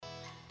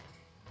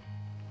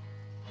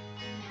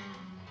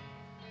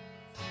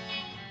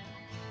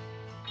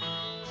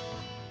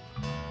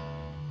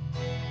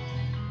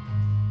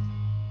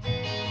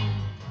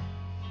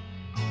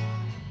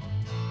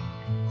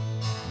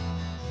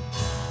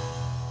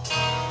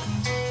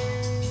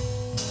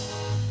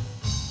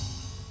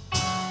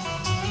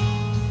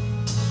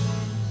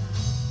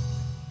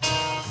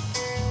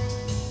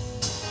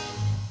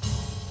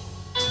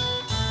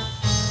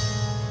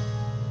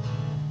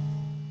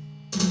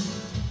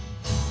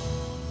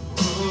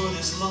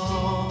is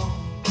long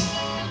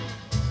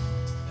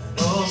and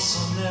also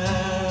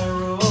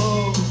narrow.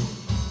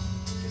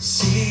 Can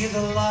see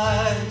the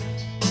light,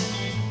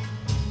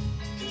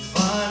 can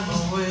find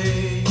my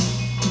way.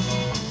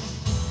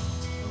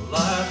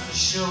 Life is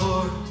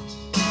short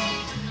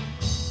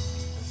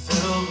and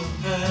filled with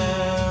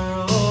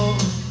peril.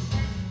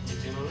 You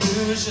can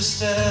lose your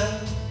step,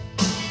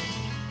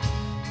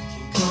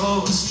 can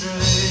go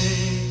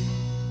astray.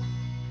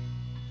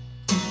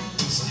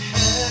 So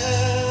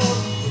help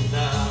me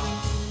now,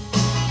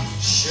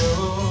 show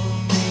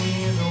me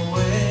the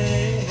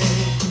way.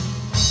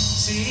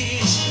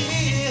 Teach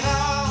me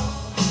how,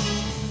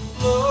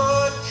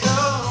 Lord,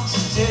 come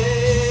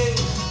today.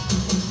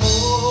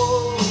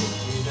 Hold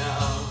me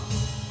now,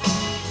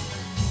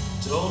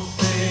 don't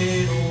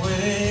fade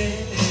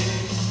away.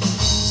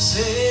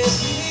 Save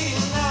me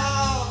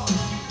now,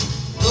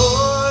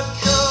 Lord,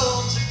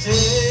 come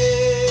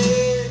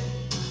today.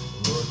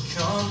 Lord,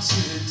 come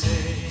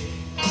today.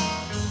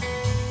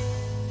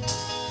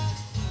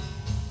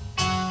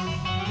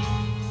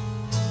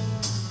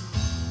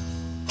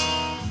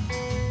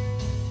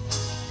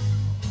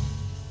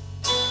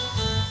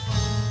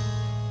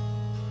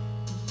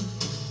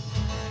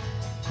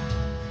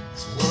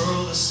 This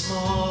world is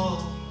small,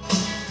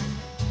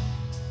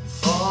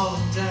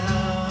 falling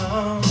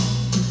down.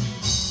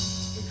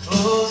 We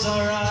close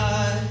our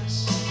eyes,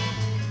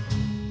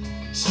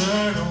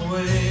 turn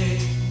away.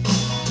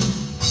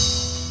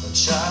 A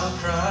child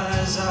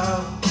cries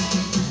out,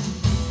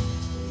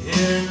 we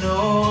hear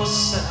no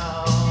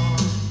sound.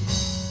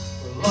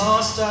 We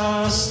lost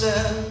our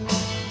step,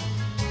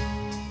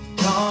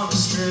 gone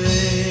astray.